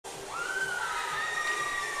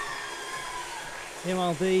Here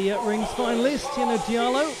are the rings finalists. Tino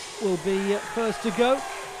Diallo will be first to go.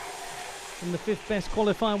 And the fifth best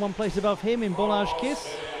qualifier, one place above him in Bolage Kiss.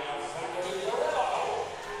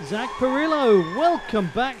 Zach Perillo,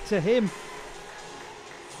 welcome back to him.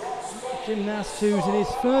 Gymnast who's in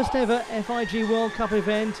his first ever FIG World Cup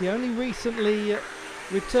event. He only recently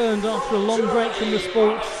returned after a long break from the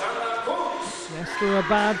sport. Nestor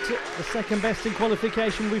Abad, the second best in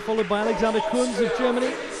qualification, will be followed by Alexander Kunz of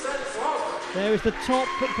Germany. There is the top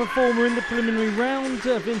performer in the preliminary round,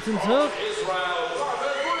 Vincent Herk.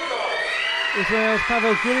 Israel's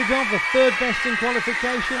Pavel Gulidov, the third best in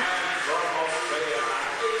qualification.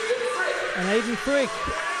 And Aidan Frick,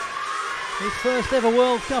 his first ever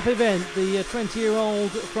World Cup event, the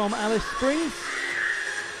 20-year-old from Alice Springs.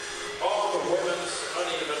 On the women's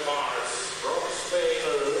uneven bars, from Spain,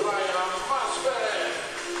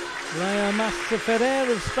 Laia Masferrer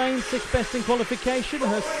of Spain, sixth best in qualification,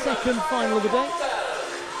 her second final of the day.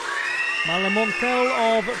 Mala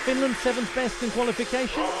Montel of Finland, seventh best in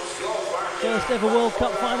qualification. First ever World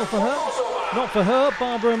Cup final for her. Not for her,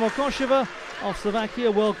 Barbara Mokosheva of Slovakia,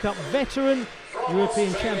 World Cup veteran,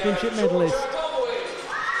 European Championship medalist.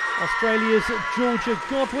 Australia's Georgia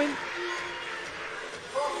Godwin,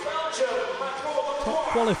 top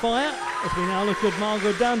qualifier, as we now look at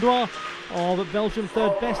Margot Dandois of Belgium,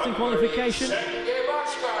 third best in qualification.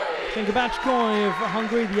 Cenk Bachkoy of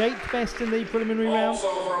Hungary, the eighth best in the preliminary round.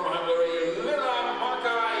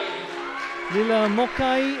 Lila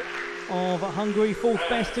Mokai of Hungary, fourth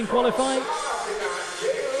best in qualifying.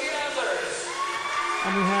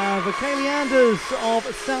 And we have Kaylee Anders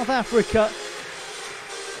of South Africa,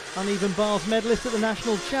 uneven bars medalist at the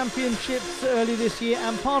National Championships earlier this year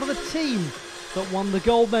and part of the team that won the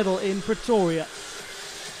gold medal in Pretoria.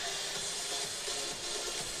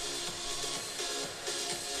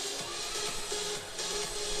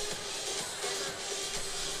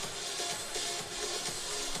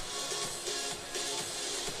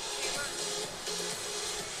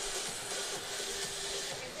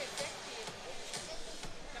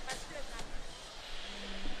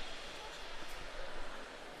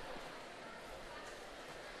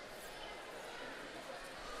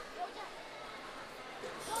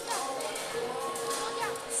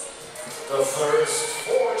 The first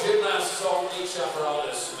four gymnasts on each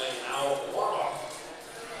apparatus may now warm up.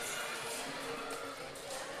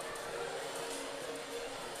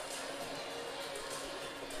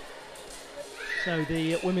 So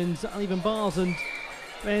the women's uneven bars and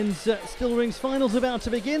men's still rings finals about to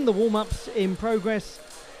begin. The warm-ups in progress.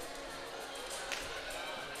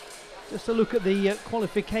 Just a look at the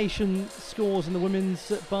qualification scores in the women's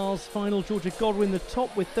bars final. Georgia Godwin the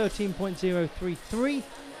top with 13.033.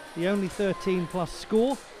 The only 13 plus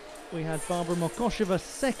score. We had Barbara Mokosheva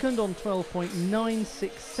second on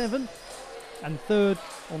 12.967 and third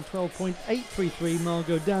on 12.833,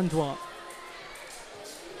 Margot Dandois.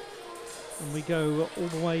 And we go all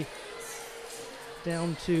the way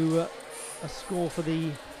down to a score for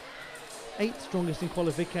the eighth strongest in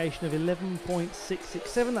qualification of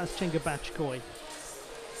 11.667. That's Cenk Bachkoy.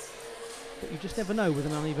 But you just never know with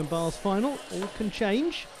an uneven bars final. All can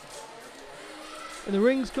change. In the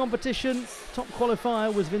rings competition, top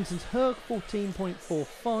qualifier was Vincent Herk,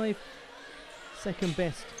 14.45. Second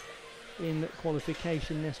best in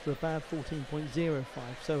qualification, Nestor Abad, 14.05.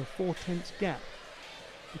 So a 4/10 gap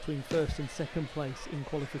between first and second place in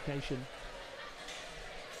qualification.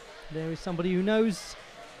 There is somebody who knows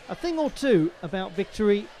a thing or two about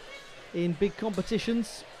victory in big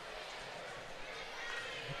competitions.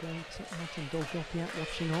 Great Martin Dolgopiat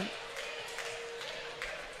watching on.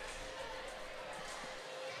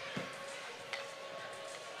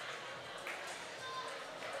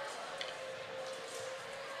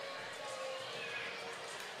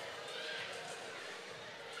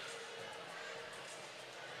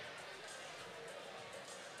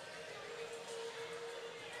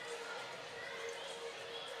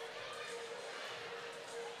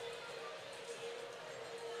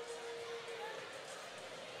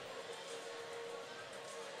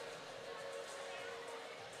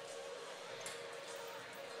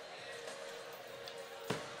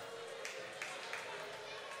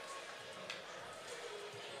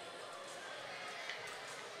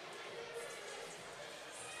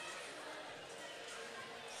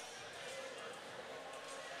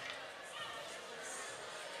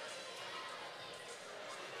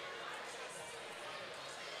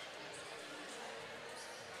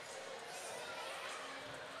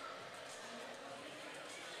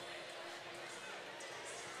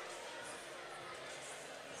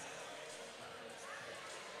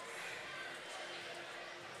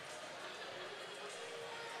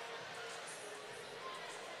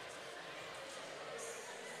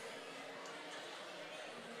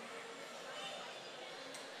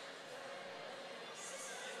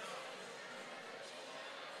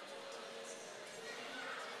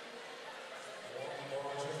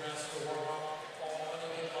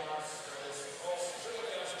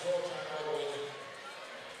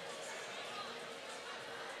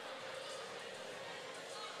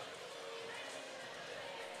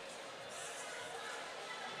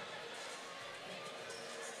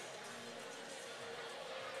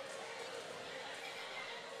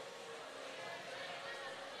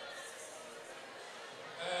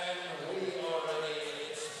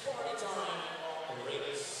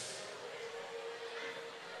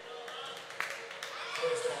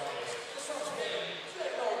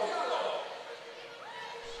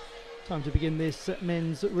 Time to begin this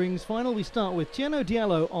men's rings final. We start with Tierno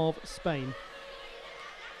Diallo of Spain.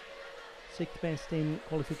 6th best in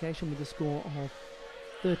qualification with a score of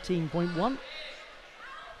 13.1.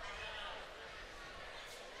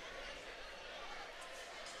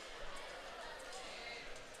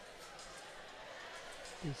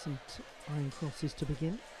 Decent iron crosses to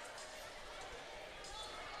begin.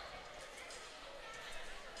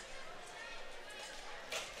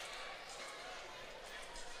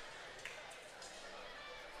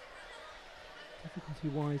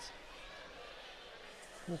 Difficulty-wise,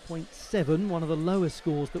 4.7, one of the lowest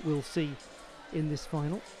scores that we'll see in this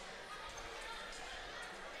final.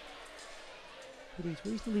 But he's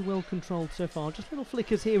reasonably well controlled so far. Just little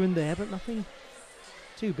flickers here and there, but nothing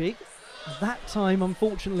too big. That time,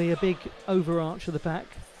 unfortunately, a big overarch of the back.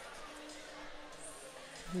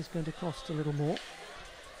 He's going to cost a little more.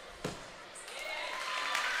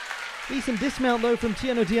 Decent dismount though from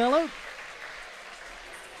Tierno Diallo.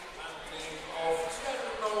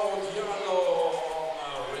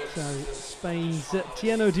 So Spain's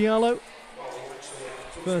Tierno Diallo,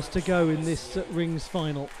 first to go in this rings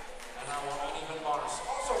final.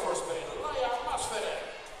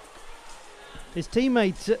 His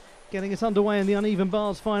teammate getting us underway in the uneven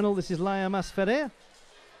bars final. This is Laia Masferrer.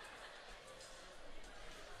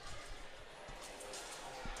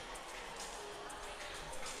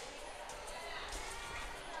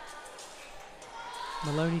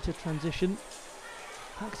 Maloney to transition.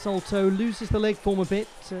 Back salto, loses the leg form a bit.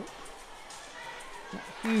 Not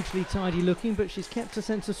hugely tidy looking, but she's kept a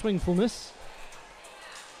sense of swingfulness.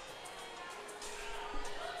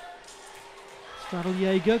 Straddle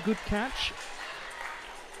Jaeger, good catch.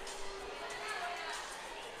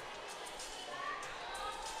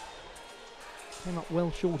 Came up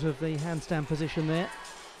well short of the handstand position there.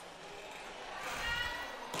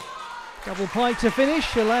 Double pike to finish,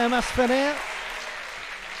 Laia Masferrer.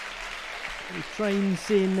 He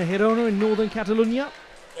trains in Girona in northern Catalonia.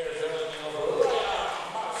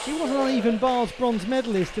 She was an uneven bars bronze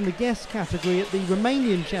medalist in the guest category at the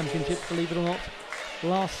Romanian Championships, believe it or not,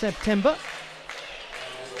 last September.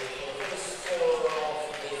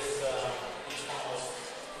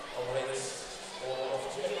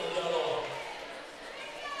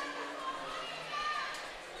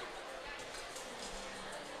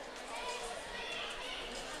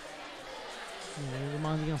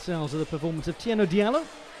 Reminding ourselves of the performance of Tierno Diallo.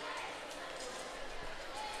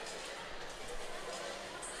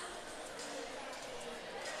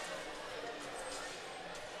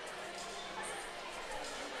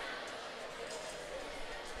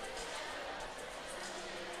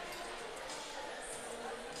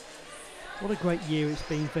 What a great year it's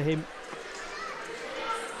been for him.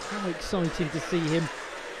 How exciting to see him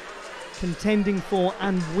contending for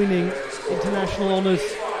and winning international honours.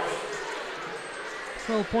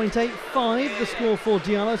 12.85 the score for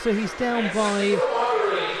Diallo, so he's down by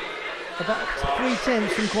about 3/10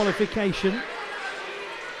 from qualification.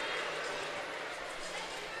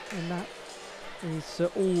 And that is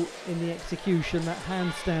all in the execution, that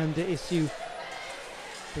handstand issue.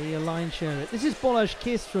 The line share it. This is Balázs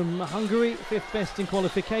Kiss from Hungary, 5th best in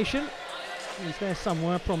qualification. He's there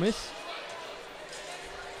somewhere, I promise.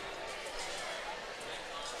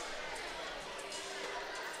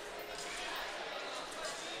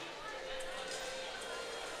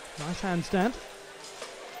 Nice handstand.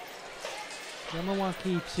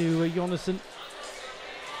 Yamawaki to Jonasson.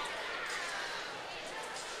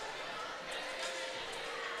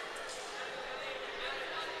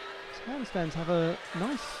 Handstands have a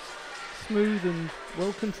nice, smooth and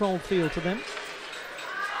well-controlled feel to them.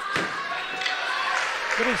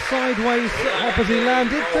 Little sideways hop as he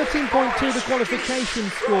landed. 13.2 the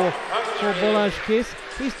qualification score for Balázs Kiss.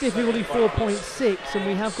 His difficulty 4.6, and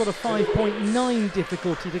we have got a 5.9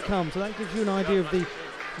 difficulty to come. So that gives you an idea of the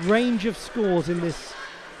range of scores in this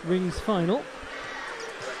rings final.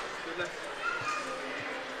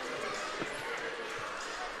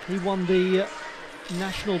 He won the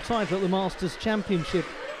national title at the Masters Championship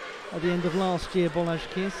at the end of last year, Balázs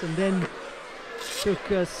Kiss, and then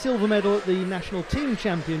took a silver medal at the national team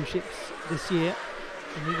championships this year,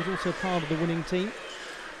 and he was also part of the winning team.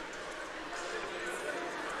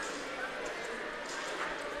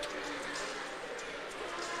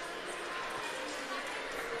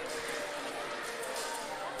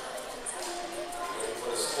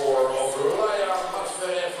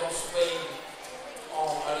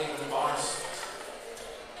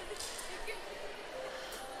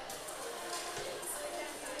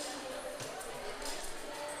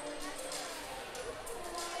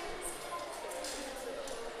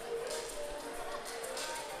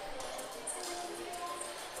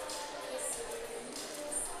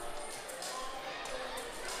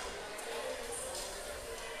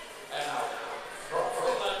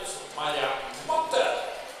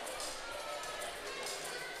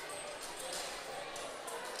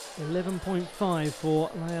 11.5 for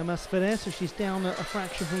Laia Masferrer, so she's down a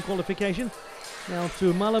fraction from qualification. Now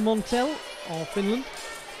to Mala Montel of Finland.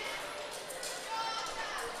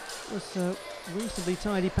 It was a reasonably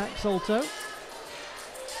tidy pack salto.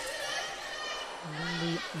 And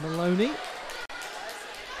then the Maloney.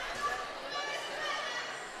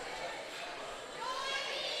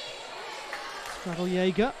 Straddle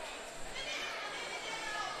Jaeger.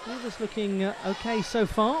 Jaeger's looking okay so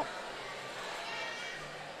far.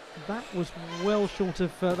 That was well short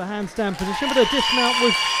of the handstand position, but her dismount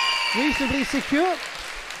was reasonably secure.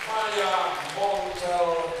 Maria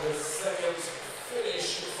Montel, the second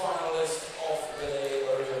Finnish finalist of the day.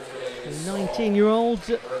 The 19-year-old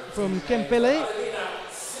from Kempele,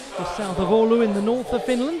 just south of Oulu in the north of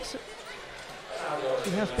Finland. She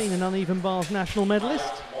has been an uneven bars national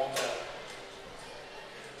medalist.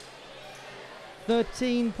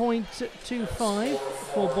 13.25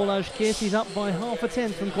 for Bolaj Kirs. He's up by half a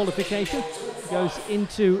tenth from qualification. Goes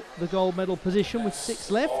into the gold medal position with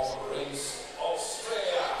 6 left.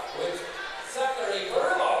 Australia with Zachary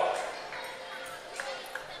Burlow.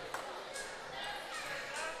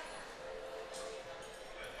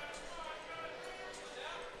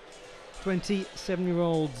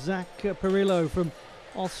 27-year-old Zach Perillo from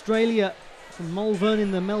Australia, from Malvern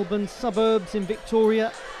in the Melbourne suburbs in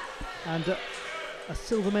Victoria, and a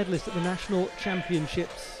silver medalist at the National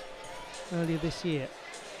Championships earlier this year.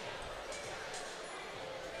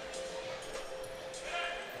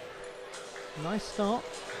 Nice start.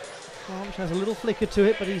 Branch has a little flicker to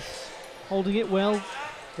it, but he's holding it well.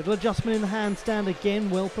 Little adjustment in the handstand again,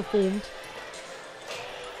 well performed.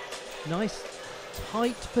 Nice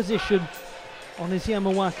tight position on his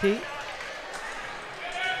Yamawaki.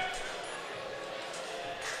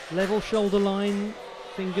 Level shoulder line,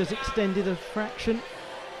 fingers extended a fraction.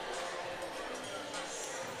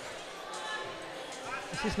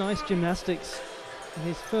 This is nice gymnastics in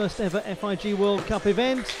his first ever FIG World Cup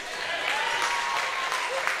event.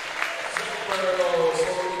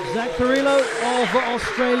 Zach Perillo of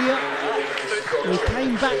Australia, who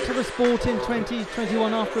came back to the sport in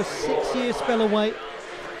 2021 after a 6-year spell away.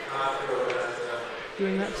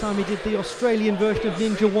 During that time he did the Australian version of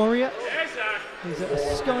Ninja Warrior. He's a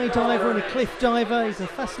skydiver and a cliff diver. He's a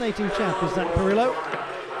fascinating chap, is Zach Perillo.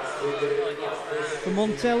 For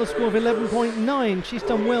Montel, a score of 11.9. She's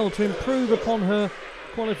done well to improve upon her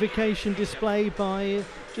qualification display by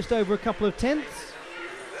just over a couple of tenths.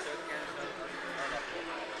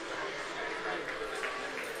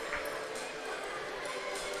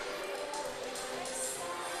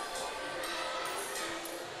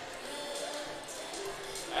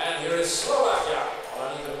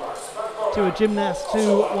 To a gymnast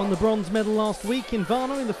who won the bronze medal last week in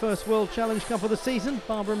Varna in the first World Challenge Cup of the season,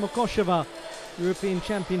 Barbara Mokosheva, European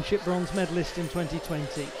Championship bronze medalist in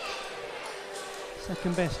 2020.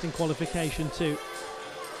 Second best in qualification too.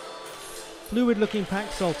 Fluid looking pack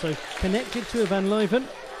salto, connected to a Van Leuven.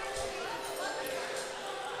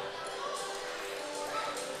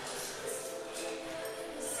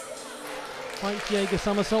 Tight Jaeger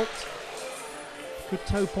somersault. Good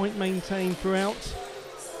toe point maintained throughout.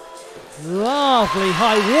 Lovely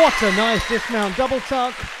high, what a nice dismount, double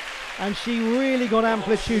tuck, and she really got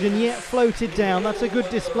amplitude and yet floated down. That's a good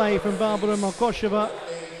display from Barbara Mokosheva.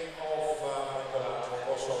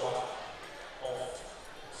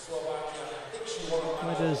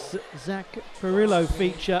 Where does Zach Perillo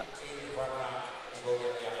feature?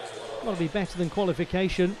 Got to be better than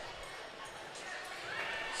qualification.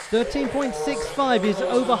 13.65 is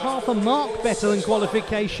over half a mark better than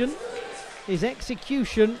qualification. His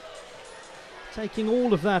execution taking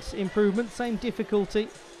all of that improvement, same difficulty.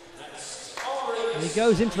 And he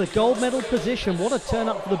goes into the gold medal position. What a turn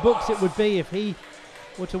up for the books it would be if he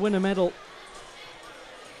were to win a medal.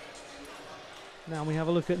 Now we have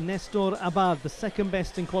a look at Nestor Abad, the second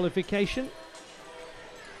best in qualification.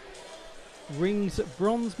 Rings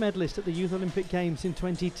bronze medalist at the Youth Olympic Games in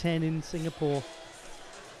 2010 in Singapore.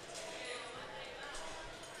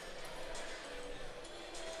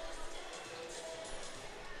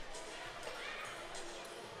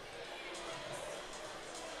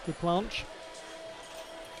 Good planche.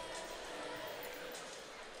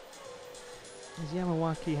 His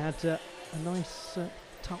Yamawaki had a nice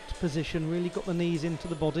tucked position, really got the knees into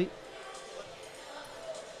the body.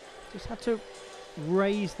 Just had to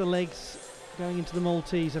raise the legs going into the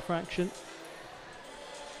Maltese a fraction.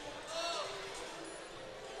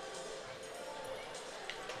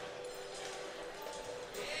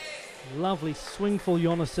 Lovely swingful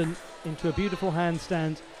Jonasson into a beautiful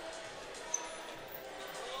handstand.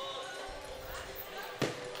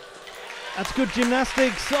 That's good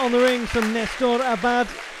gymnastics on the ring from Nestor Abad.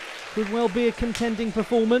 Could well be a contending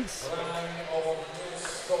performance.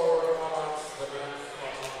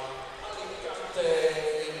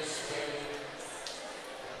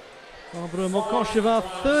 Barbara Mokosheva,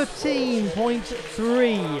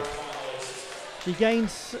 13.3. She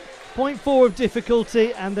gains 0.4 of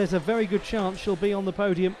difficulty, and there's a very good chance she'll be on the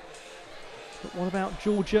podium. But what about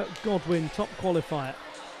Georgia Godwin, top qualifier?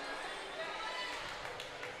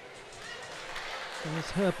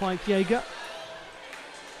 There's her Pike Jaeger.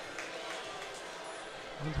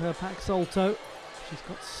 And her Pack Salto. She's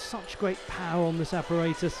got such great power on this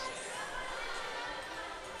apparatus.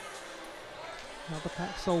 Another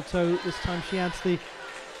Pack Salto. This time she adds the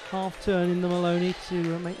half turn in the Maloney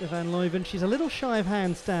to make the Van Leuven. She's a little shy of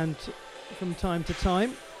handstand from time to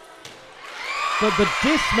time. But the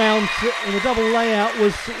dismount in a double layout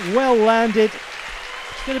was well landed.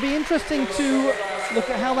 It's going to be interesting to look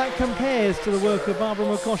at how that compares to the work of Barbara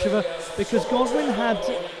Mokosheva, because Godwin had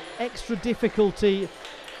extra difficulty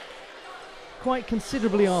quite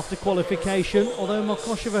considerably after qualification, although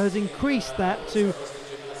Mokosheva has increased that to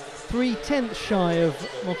 3/10 shy of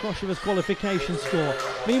Mokosheva's qualification score.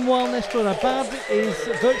 Meanwhile, Nestor Abad is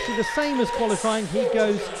virtually the same as qualifying. He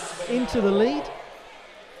goes into the lead.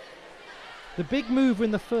 The big mover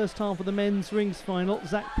in the first half of the men's rings final,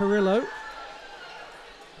 Zach Perillo.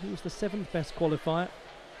 He was the 7th best qualifier.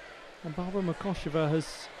 And Barbara Mokosheva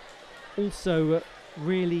has also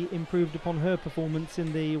really improved upon her performance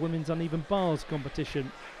in the women's uneven bars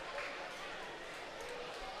competition.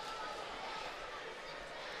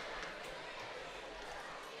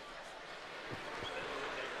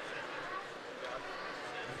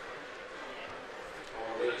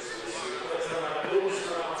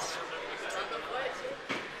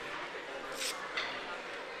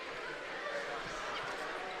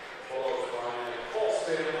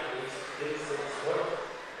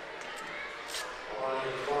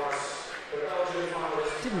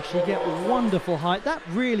 Didn't she get wonderful height? That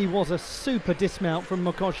really was a super dismount from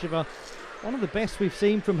Mokosheva. One of the best we've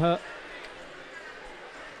seen from her.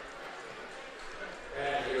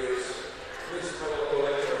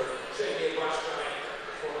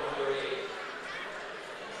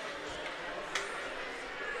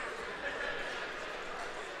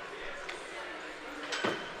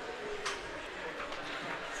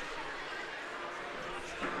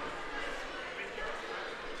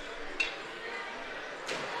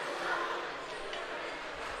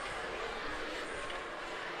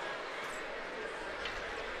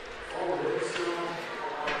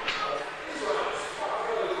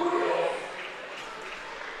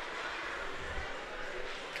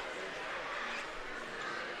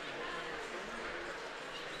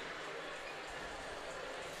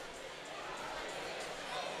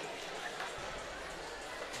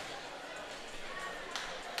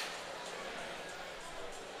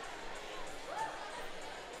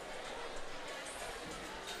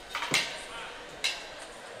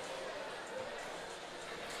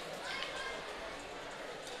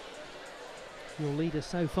 Your leader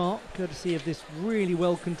so far, courtesy of this really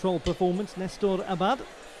well-controlled performance, Nestor Abad.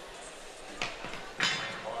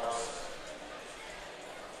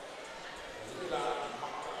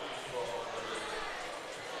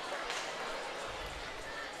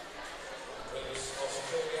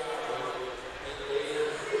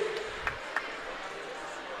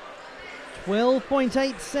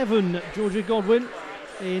 .87, Georgia Godwin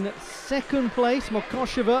in second place.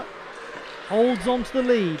 Mokosheva holds on to the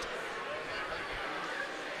lead.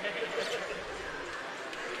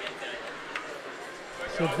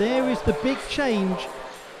 So there is the big change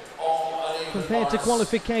compared to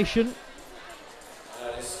qualification.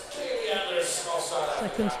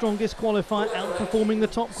 Second strongest qualifier, outperforming the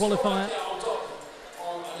top qualifier.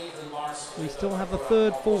 We still have the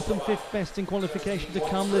 3rd, 4th and 5th best in qualification to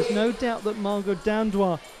come. There's no doubt that Margot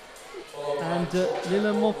Dandois and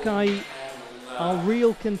Lila Mokai are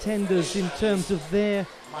real contenders in terms of their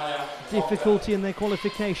difficulty and their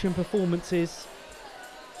qualification performances.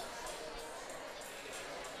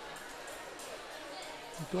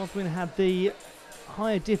 Godwin had the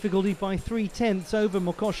higher difficulty by 3/10 over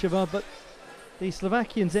Mokosheva, but the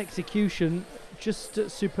Slovakian's execution just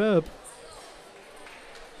superb.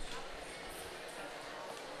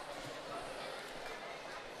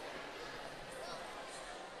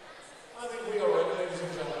 I think we are ready, ladies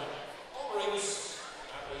and gentlemen. All rings,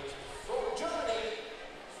 athlete from Germany,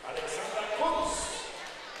 Alexander Kunz.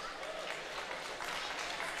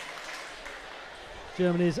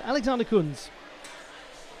 Germany's Alexander Kunz.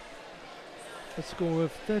 A score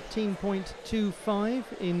of 13.25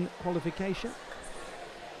 in qualification.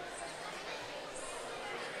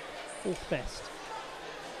 4th best.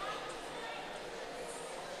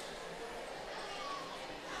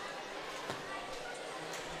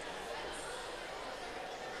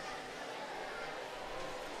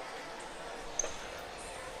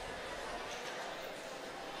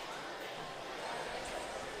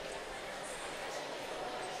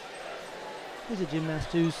 Here's a gymnast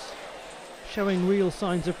who's showing real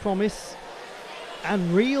signs of promise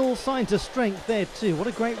and real signs of strength there too. What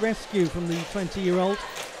a great rescue from the 20-year-old.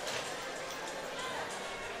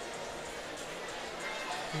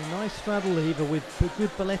 A nice straddle lever with a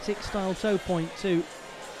good balletic style toe point too.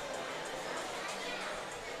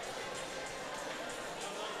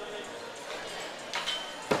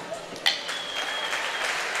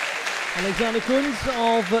 Alexander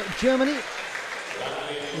Kunz of Germany.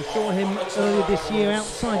 We saw him earlier this year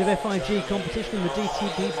outside of FIG competition in the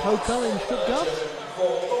DTB Pokal in Stuttgart.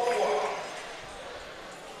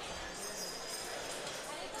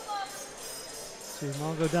 To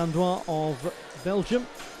Margot Dandois of Belgium,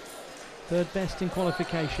 third best in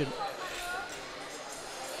qualification.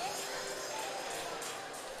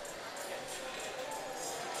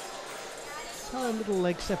 So a little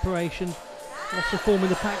leg separation. Lots of form in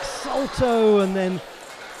the pack, salto, and then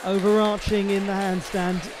overarching in the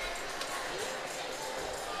handstand.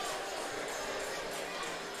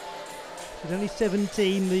 She's only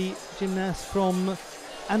 17, the gymnast from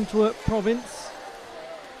Antwerp province.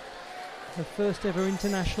 Her first ever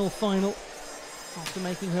international final after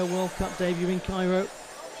making her World Cup debut in Cairo.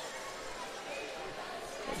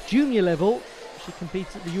 At junior level, she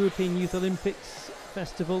competes at the European Youth Olympics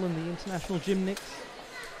Festival and the International Gymnics.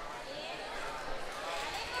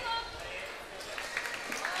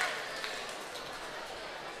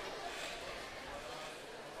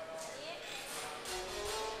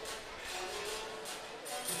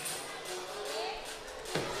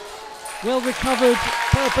 Well recovered,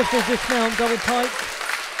 purposeful dismount, double pike.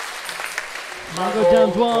 Margot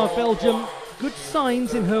Dandois of Belgium, good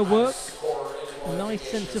signs in her work. A nice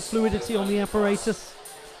sense of fluidity on the apparatus.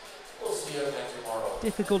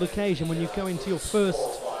 Difficult occasion when you go into your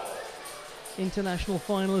first international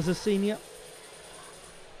final as a senior.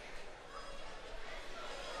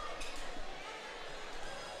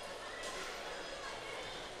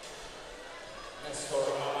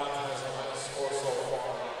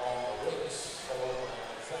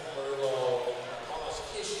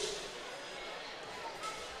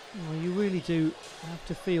 Well, you really do have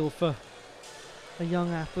to feel for a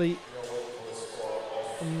young athlete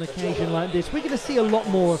on an occasion like this. We're going to see a lot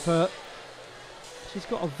more of her. She's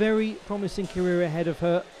got a very promising career ahead of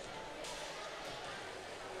her,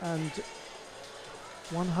 and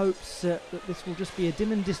one hopes that this will just be a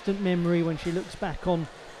dim and distant memory when she looks back on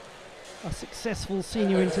a successful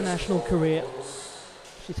senior international career.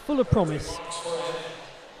 She's full of promise.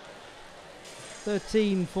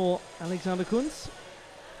 13 for Alexander Kunz.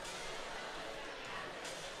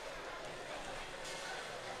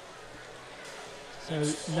 So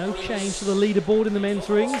no change to the leaderboard in the men's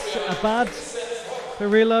rings. Abad,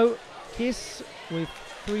 Perillo, Kiss with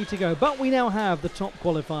 3 to go. But we now have the top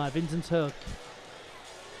qualifier, Vincent Herk.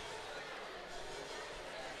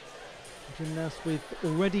 A gymnast with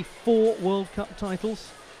already 4 World Cup titles.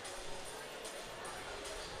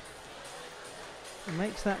 It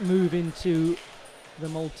makes that move into the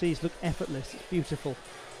Maltese look effortless. It's beautiful.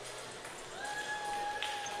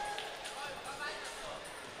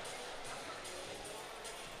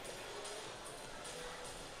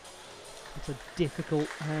 It's a difficult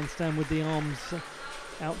handstand with the arms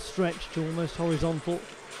outstretched, almost horizontal.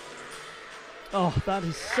 Oh, that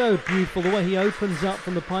is so beautiful. The way he opens up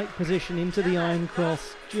from the pike position into the iron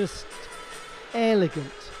cross. Just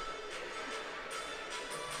elegant.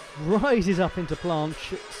 Rises up into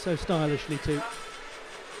planche so stylishly too.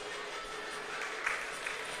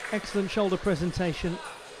 Excellent shoulder presentation.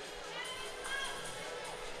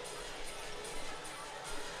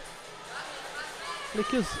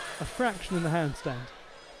 Flickers a fraction in the handstand.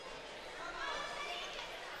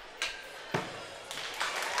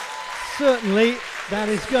 Certainly that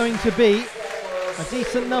is going to be a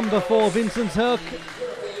decent number for Vincent Herk,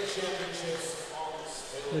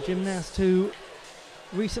 the gymnast who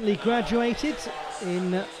recently graduated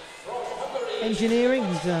in engineering.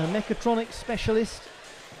 He's a mechatronics specialist.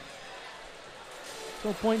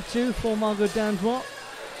 12.2 for Margot Dandois.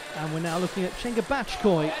 And we're now looking at Chenga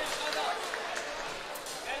Bachkoy.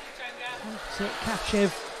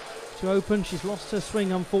 Kachev to open. She's lost her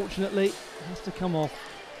swing, unfortunately. It has to come off.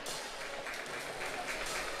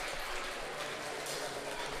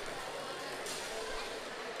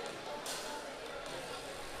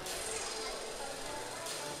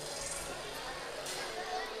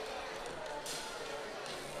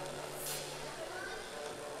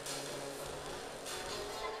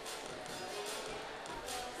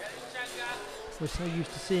 We're so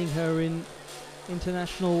used to seeing her in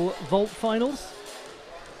international vault finals.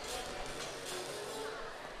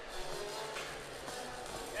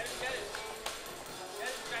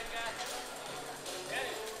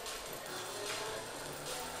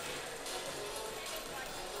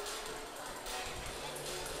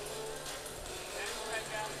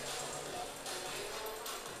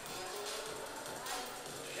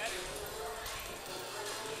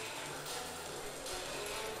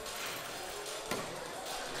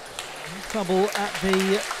 Trouble at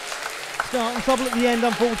the start and trouble at the end,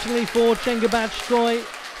 unfortunately, for Chenga.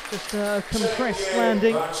 Just a compressed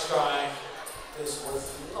landing.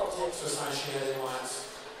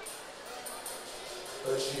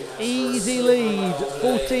 Easy lead,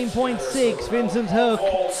 14.6, Vincent Herc.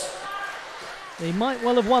 He might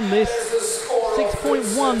well have won this.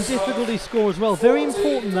 6.1 difficulty score as well. Very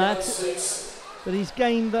important that he's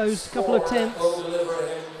gained those couple of tenths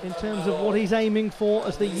in terms of what he's aiming for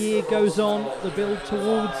as the year goes on, the build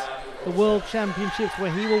towards the World Championships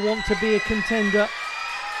where he will want to be a contender.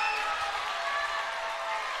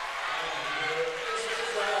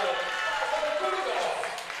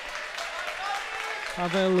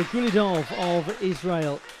 Pavel Gulidov of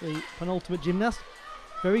Israel, the penultimate gymnast.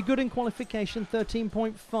 Very good in qualification,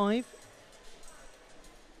 13.5.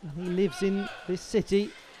 And he lives in this city,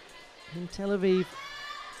 in Tel Aviv.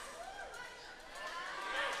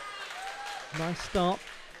 Nice start.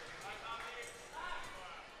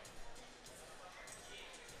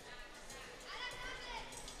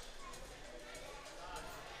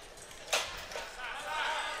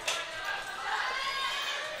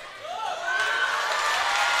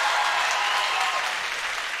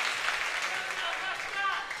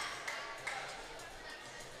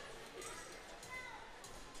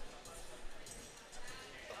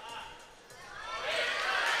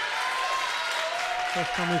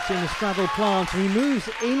 First time we've seen the straddle planche. He moves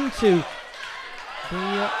into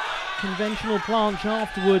the conventional planche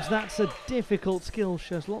afterwards. That's a difficult skill,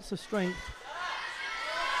 shows lots of strength.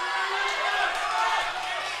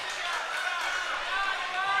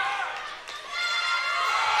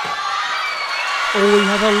 Oh, he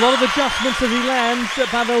has a lot of adjustments as he lands at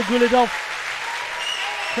Pavel Gulidov.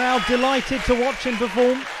 Crowd delighted to watch him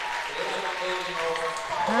perform.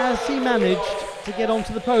 Has he managed to get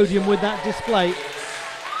onto the podium with that display?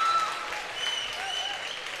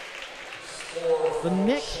 The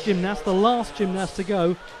next gymnast, the last gymnast to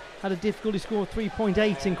go, had a difficulty score of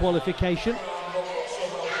 3.8 in qualification.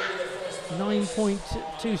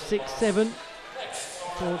 9.267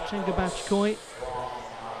 for Chenga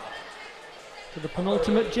to the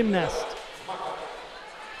penultimate gymnast.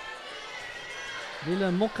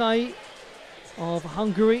 Vila Mokai of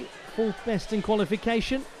Hungary, fourth best in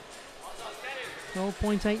qualification.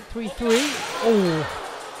 12.833. Oh,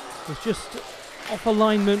 was just off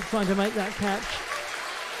alignment trying to make that catch.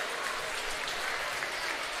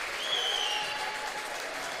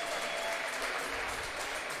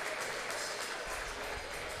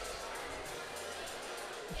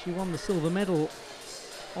 She won the silver medal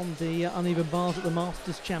on the uneven bars at the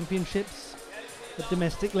Masters Championships at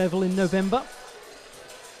domestic level in November.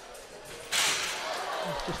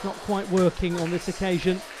 It's just not quite working on this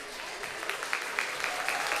occasion.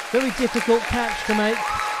 Very difficult catch to make.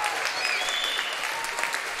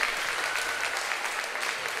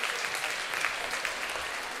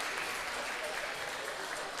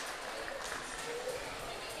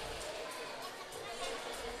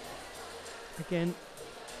 Again,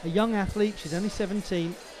 a young athlete, she's only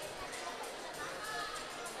 17.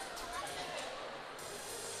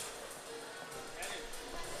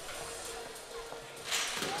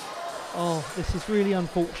 Oh, this is really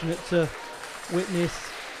unfortunate to witness.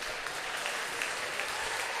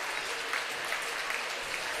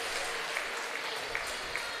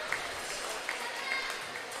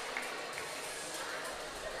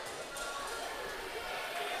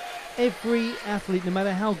 Every athlete, no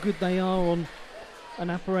matter how good they are on an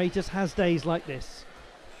apparatus, has days like this.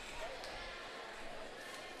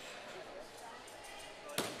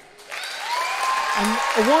 And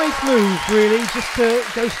a wise move, really, just to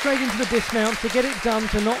go straight into the dismount, to get it done,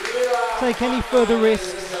 to not take any further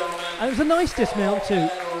risks. And it was a nice dismount too.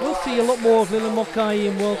 We'll see a lot more of Lila Mokai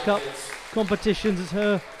in World Cup competitions as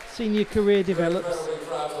her senior career develops. We're really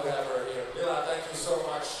proud to have her here. Lila, thank you so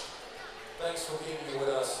much. Thanks for being here with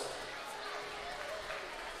us.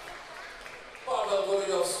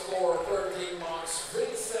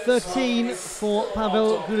 13 for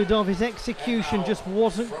Pavel Gulidov. His execution just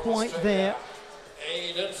wasn't quite there.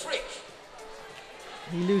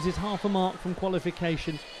 He loses half a mark from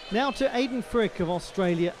qualification. Now to Aidan Frick of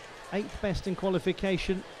Australia, 8th best in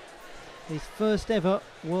qualification. His first ever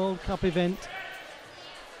World Cup event.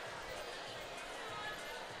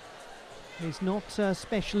 He's not a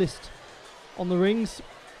specialist on the rings.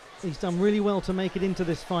 He's done really well to make it into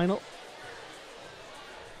this final.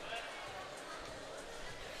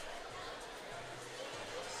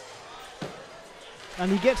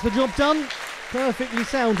 And he gets the job done perfectly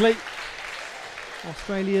soundly.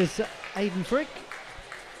 Australia's Aidan Frick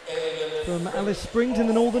from Alice Springs in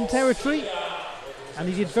the Northern Territory. And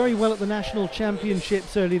he did very well at the National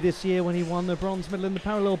Championships early this year when he won the bronze medal in the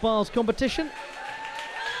parallel bars competition.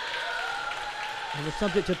 And the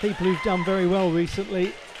subject of people who've done very well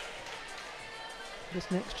recently, this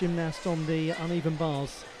next gymnast on the uneven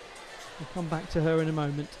bars. We'll come back to her in a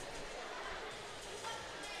moment.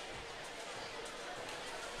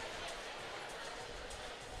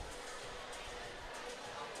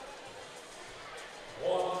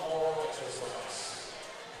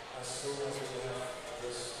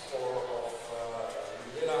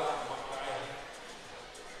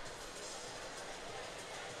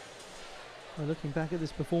 Looking back at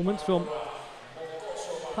this performance from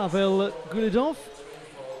Pavel Gulidov.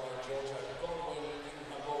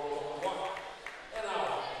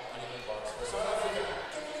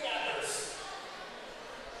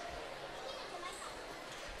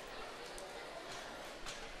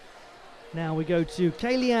 Now we go to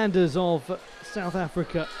Kaylee Anders of South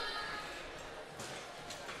Africa.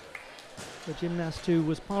 The gymnast who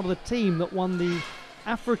was part of the team that won the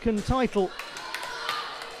African title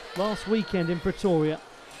last weekend in Pretoria.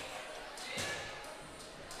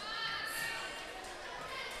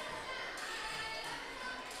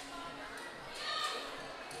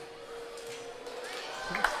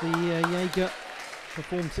 That's the Jaeger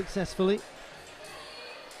performed successfully.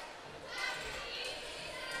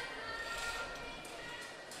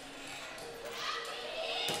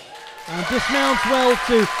 And dismounts well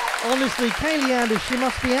too. Honestly, Kaylee Anders, she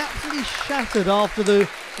must be absolutely shattered after the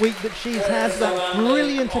week that she's had. That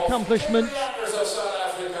brilliant accomplishment,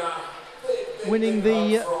 winning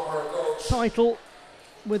the title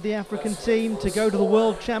with the African team to go to the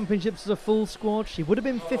World Championships as a full squad. She would have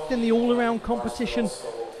been 5th in the all-around competition,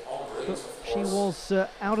 but she was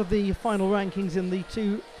out of the final rankings in the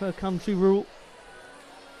 2 per country rule.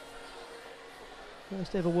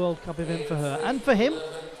 First ever World Cup event for her and for him.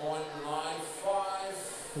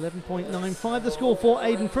 11.95 the score for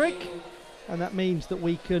Aidan Frick, and that means that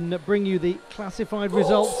we can bring you the classified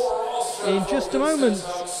results in just a moment.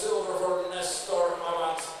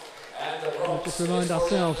 We'll just remind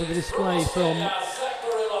ourselves of the display from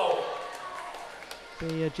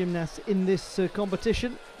the gymnasts in this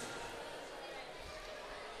competition.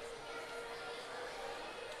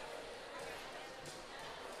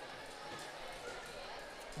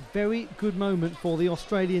 Very good moment for the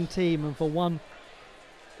Australian team and for one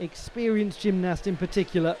experienced gymnast in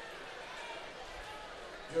particular.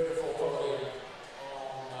 Beautiful volley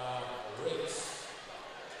on Riggs.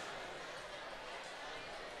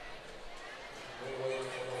 We wait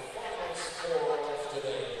for the final score of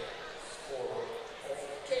today. Score of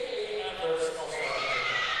Kaylee Anders of South Africa.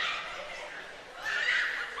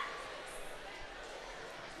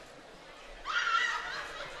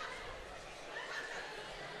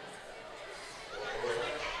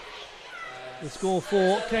 The score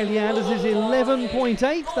for Kaylee Anders is 11.8.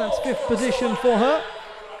 That's 5th position for her.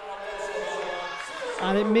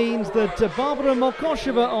 And it means that Barbara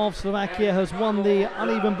Mokosheva of Slovakia has won the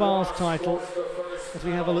uneven bars title. As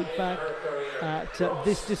we have a look back at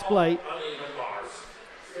this display.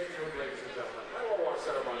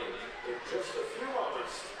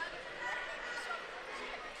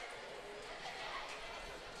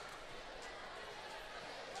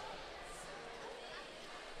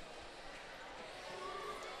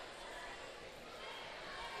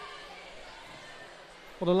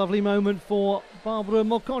 What a lovely moment for Barbara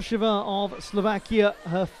Mokosheva of Slovakia,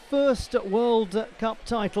 her first World Cup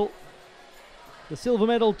title. The silver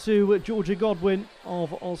medal to Georgia Godwin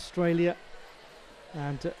of Australia,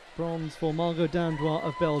 and bronze for Margot Dandois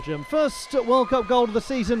of Belgium. First World Cup gold of the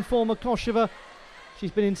season for Mokosheva.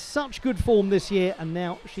 She's been in such good form this year, and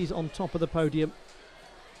now she's on top of the podium.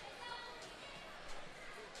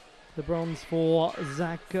 The bronze for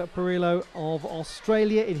Zach Perillo of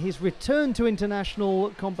Australia in his return to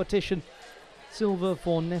international competition. Silver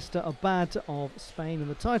for Nesta Abad of Spain, and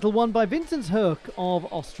the title won by Vincent Herk of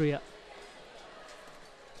Austria.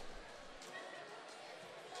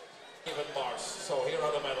 Even bars. So here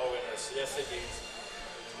are the medal winners. Yes, indeed.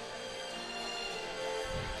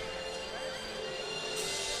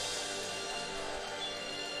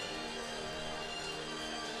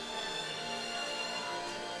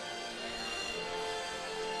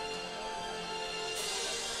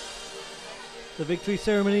 The victory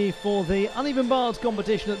ceremony for the uneven bars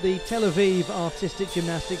competition at the Tel Aviv Artistic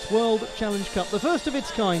Gymnastics World Challenge Cup, the first of its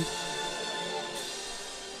kind.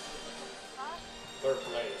 Third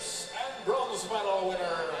place and bronze medal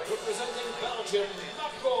winner representing Belgium,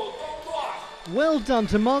 Margot Dandois. Well done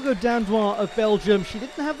to Margot Dandois of Belgium. She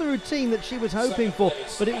didn't have the routine that she was hoping for,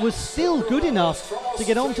 but it was still good enough to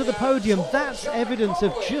get onto the podium. That's evidence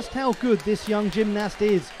of just how good this young gymnast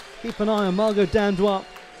is. Keep an eye on Margot Dandois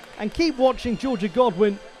and keep watching Georgia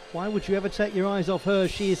Godwin. Why would you ever take your eyes off her?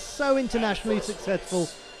 She is so internationally successful.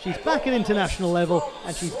 She's back at international level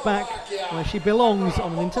and she's back where she belongs,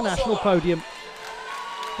 on an international podium.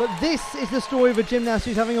 But this is the story of a gymnast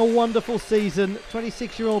who's having a wonderful season.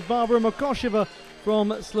 26-year-old Barbara Mokosheva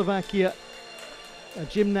from Slovakia, a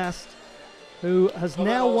gymnast who has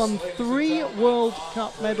now won 3 World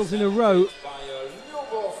Cup medals in a row,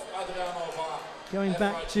 going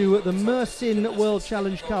back to the Mersin World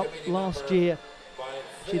Challenge Cup last year.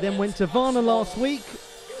 She then went to Varna last week,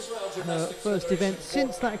 her first event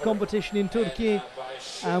since that competition in Turkey,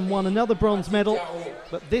 and won another bronze medal.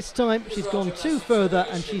 But this time she's gone 2 further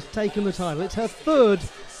and she's taken the title. It's her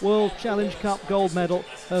 3rd World Challenge Cup gold medal,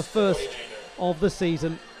 her first of the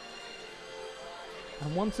season.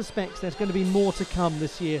 And one suspects there's going to be more to come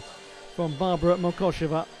this year from Barbara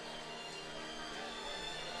Mokosheva.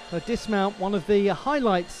 Her dismount, one of the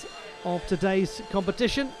highlights of today's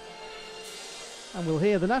competition. And we'll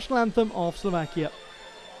hear the national anthem of Slovakia.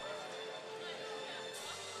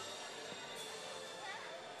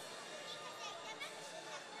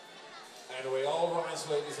 And we all rise,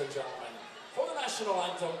 ladies and gentlemen, for the national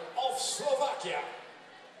anthem of Slovakia.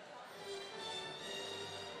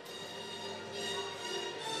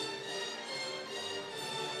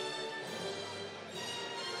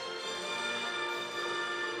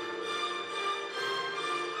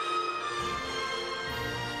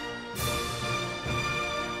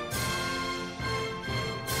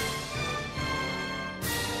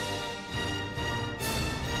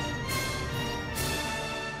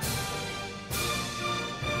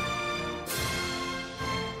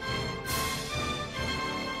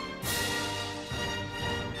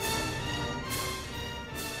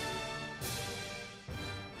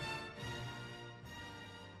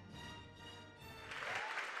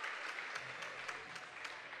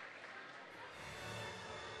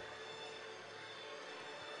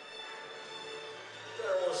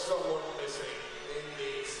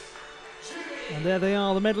 And there they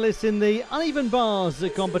are, the medalists in the uneven bars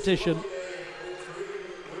competition.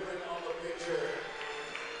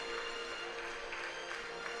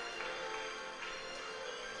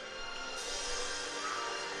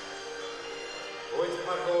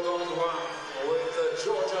 With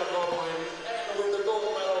Georgia Godwin and with the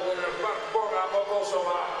gold medal winner, Barbara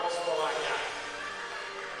Mokosheva of Slovakia.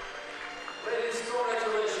 Ladies,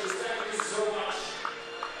 congratulations. Thank you so much.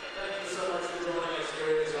 Thank you so much for joining us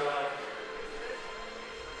here as well.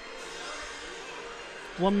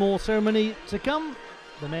 One more ceremony to come,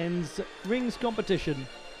 the men's rings competition.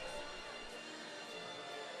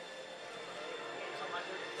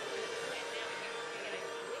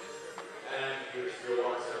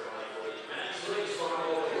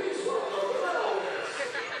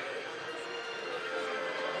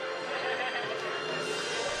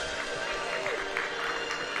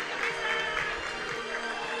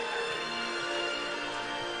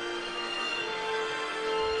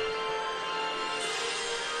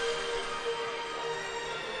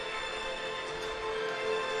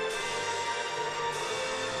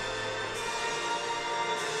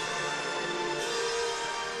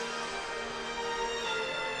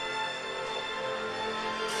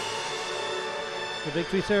 The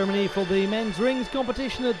victory ceremony for the men's rings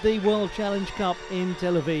competition at the World Challenge Cup in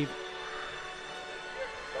Tel Aviv.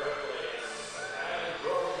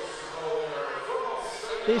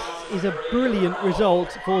 This is a brilliant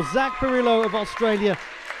result for Zach Perillo of Australia,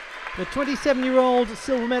 the 27-year-old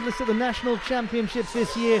silver medalist at the National Championships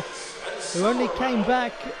this year, who only came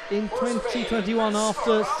back in 2021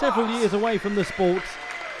 after several years away from the sport.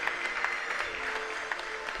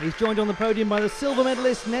 He's joined on the podium by the silver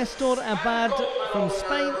medalist Nestor Abad from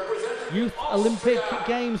Spain, Youth Olympic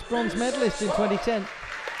Games bronze medalist in 2010.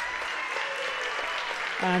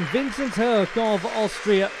 And Vincent Herk of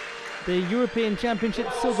Austria, the European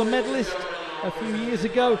Championship silver medalist a few years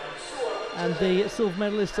ago, and the silver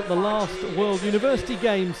medalist at the last World University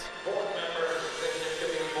Games.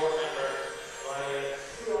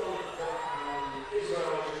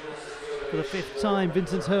 For the 5th time,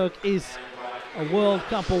 Vincent Herk is a World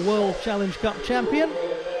Cup or World Challenge Cup champion.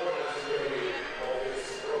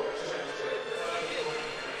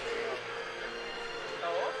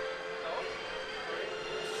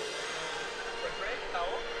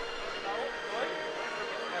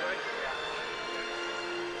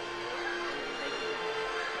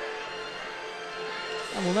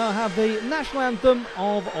 And we'll now have the national anthem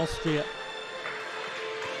of Austria.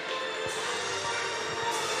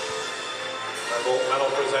 Our gold medal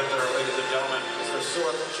presenter, ladies and gentlemen, Mr.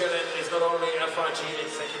 Stuart Chilin is not only FIG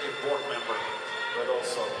Executive Board member, but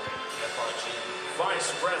also FIG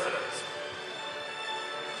Vice President.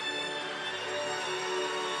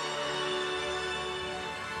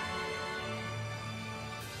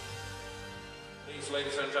 Please,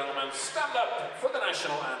 ladies and gentlemen, stand up for the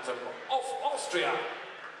national anthem of Austria.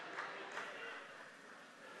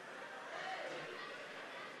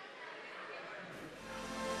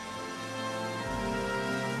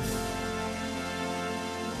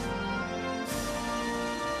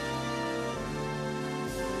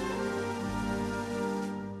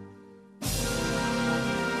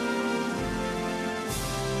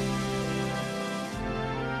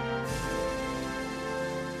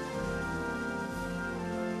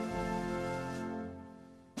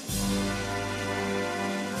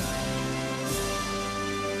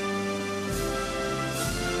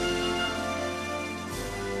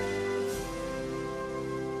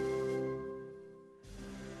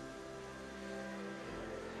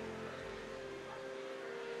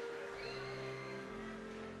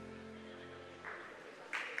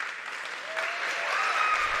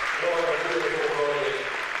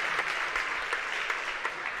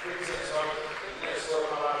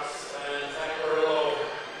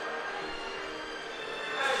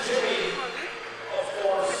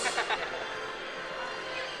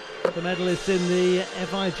 The medalist in the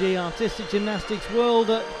FIG Artistic Gymnastics World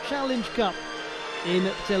Challenge Cup in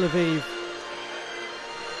Tel Aviv.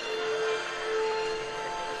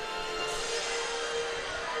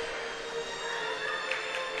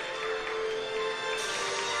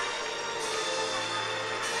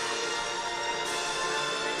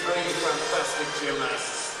 Three fantastic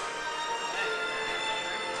gymnasts.